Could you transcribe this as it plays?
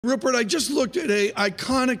Rupert, I just looked at an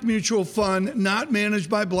iconic mutual fund not managed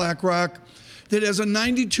by BlackRock that has a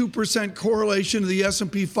 92% correlation to the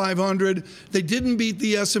S&P 500. They didn't beat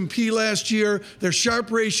the S&P last year. Their Sharpe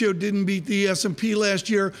ratio didn't beat the S&P last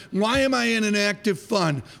year. Why am I in an active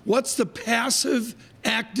fund? What's the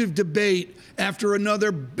passive-active debate after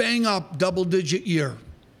another bang-up double-digit year?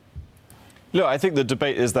 Look, I think the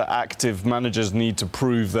debate is that active managers need to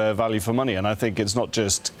prove their value for money. And I think it's not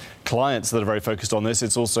just clients that are very focused on this.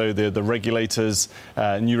 It's also the regulators,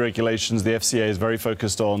 new regulations. The FCA is very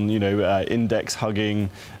focused on, index hugging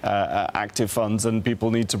active funds. And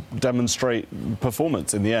people need to demonstrate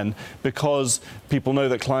performance in the end because people know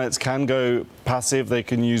that clients can go passive. They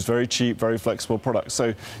can use very cheap, very flexible products.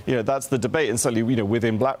 So, that's the debate. And certainly,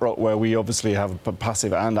 within BlackRock, where we obviously have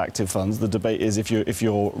passive and active funds, the debate is if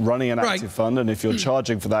you're running an active fund, and if you're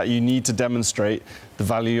charging for that, you need to demonstrate the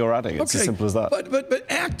value you're adding. It's as simple as that. But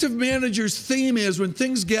active managers' theme is when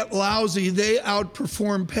things get lousy, they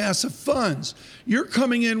outperform passive funds. You're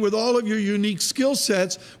coming in with all of your unique skill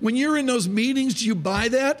sets. When you're in those meetings, do you buy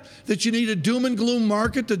that you need a doom and gloom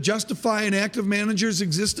market to justify an active manager's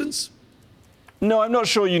existence? No, I'm not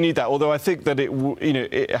sure you need that, although I think that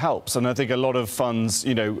it helps. And I think a lot of funds,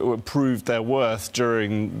 proved their worth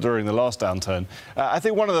during the last downturn. I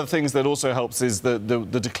think one of the things that also helps is the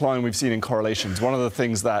decline we've seen in correlations. One of the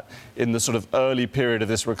things that in the sort of early period of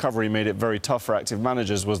this recovery made it very tough for active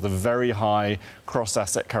managers was the very high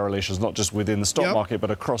cross-asset correlations, not just within the stock market, but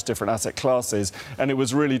across different asset classes. And it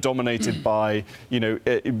was really dominated by,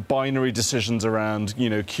 binary decisions around,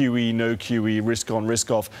 QE, no QE, risk on, risk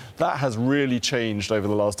off. That has really changed over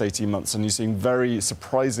the last 18 months, and you're seeing very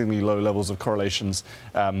surprisingly low levels of correlations.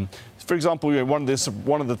 For example,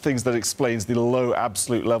 one of the things that explains the low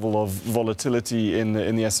absolute level of volatility in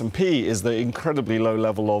the S&P is the incredibly low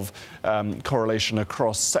level of correlation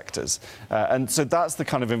across sectors. And so that's the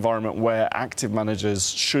kind of environment where active managers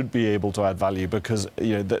should be able to add value because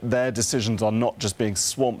their decisions are not just being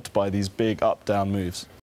swamped by these big up-down moves.